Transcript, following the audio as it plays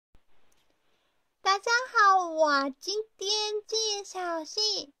家好，我今天介绍是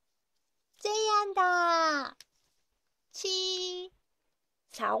这样的骑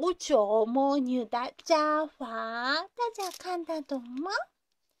扫帚魔女的摺法，大家看得懂吗？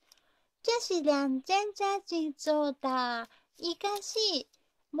这是两件家具做的，一个是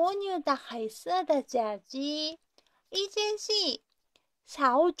魔女的黑色的家具，一件是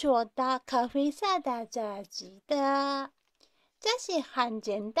扫帚的咖啡色的家具的。这是很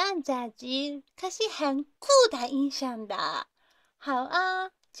简单家具，可是很酷的印象的。好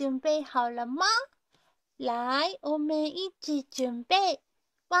啊，准备好了吗？来，我们一起准备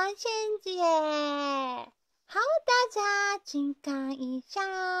万圣节。好，大家请看一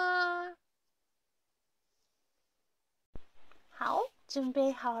下。好，准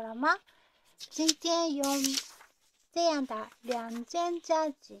备好了吗？今天用这样的两件家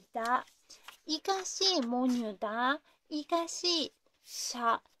具的，一个是魔女的，一个是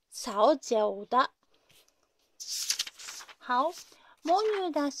扫帚的。好，魔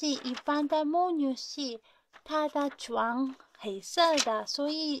女的是一般的魔女是她的妆黑色的，所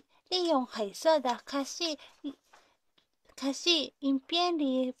以利用黑色的，可是影片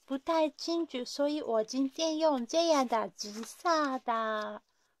里不太清楚，所以我今天用这样的紫色的。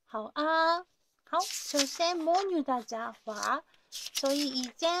好啊，好，首先魔女的假发，所以已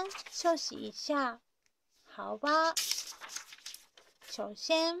经休息一下，好吧。首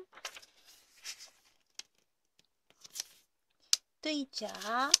先对折，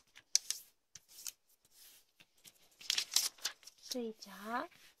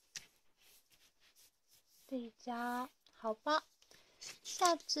好吧。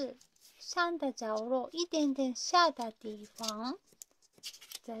下至上的角落一点点下的地方，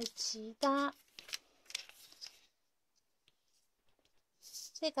再起的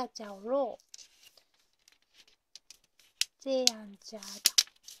这个角落，这样夹的。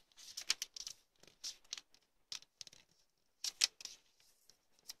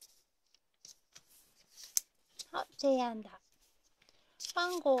好，这样的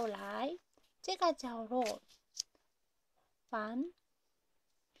翻过来，这个角落翻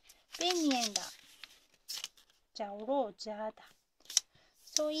背面的角落夹的，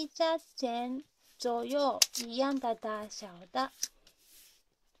所以夹前左右一样的大小的。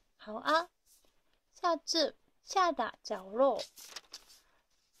好啊，下至下的角落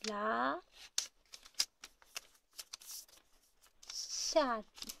拿下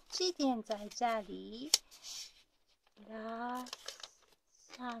这点在这里，拿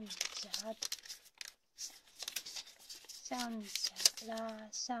上夹的，上夹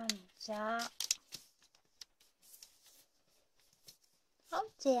拉上夹。好，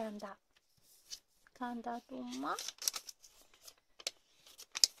这样的，看得懂吗？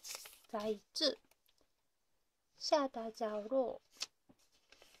再至下的角落，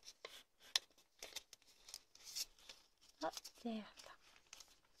好，这样的。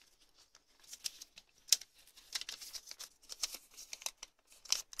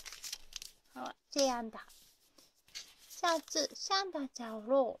好，这样的。下至上的角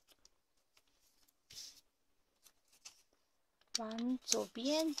落，往左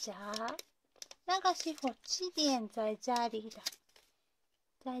边夹，那个是火气点在这里的，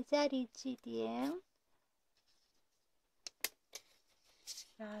在这里起点，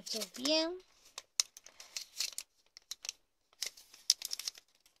拿左边，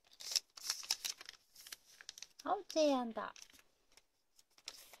好，这样的。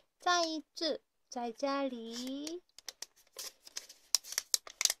再一次在这里。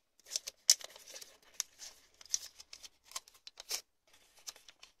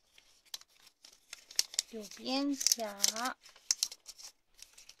右边夹，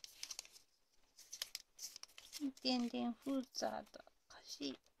一点点复杂的，可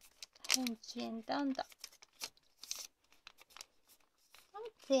是很简单的。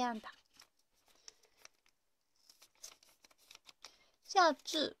这样的，下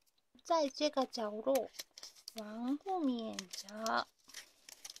至在这个角落往后面夹。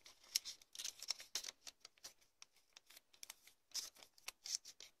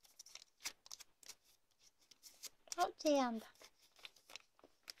好，这样的，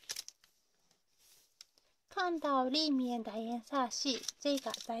看到里面的颜色是这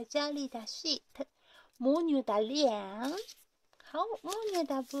个，在这里的是魔女的脸。好，魔女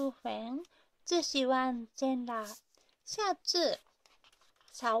的部分就是完成了。下至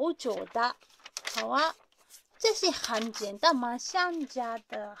扫帚的，好啊，这是很简单马上夹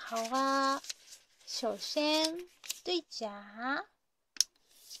的，好啊。首先对夹。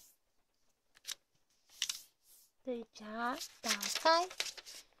打开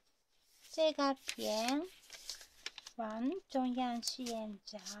这个片，往中央线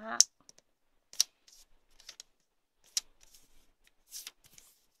夹，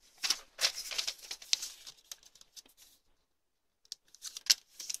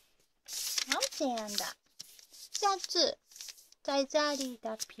这样的。下次在这里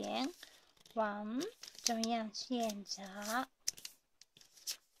的边往中央线着。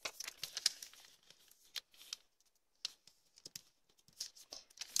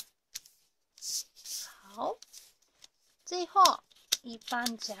好，最后一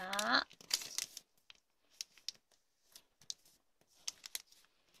半夹。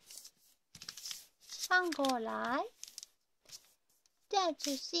翻过来，这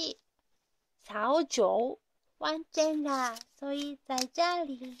就是扫帚完成了，所以在这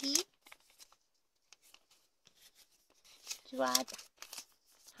里抓的，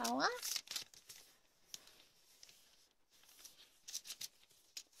好啊。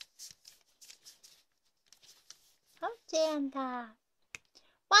好，这样的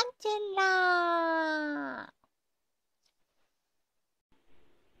完成啦！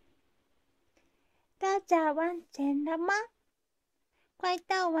大家完成了吗？快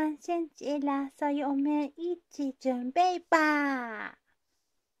到万圣节了，所以我们一起准备吧。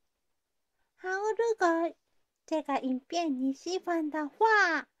好，如果这个影片你喜欢的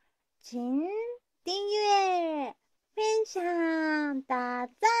话，请订阅、分享、打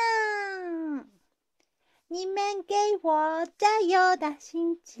赞。你们给我加油的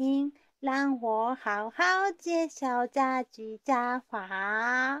心情，让我好好介绍这句假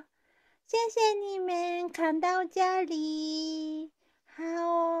话。谢谢你们看到这里，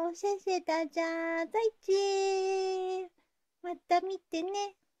好，谢谢大家，再见。また見て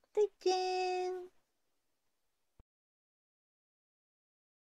ね，再见。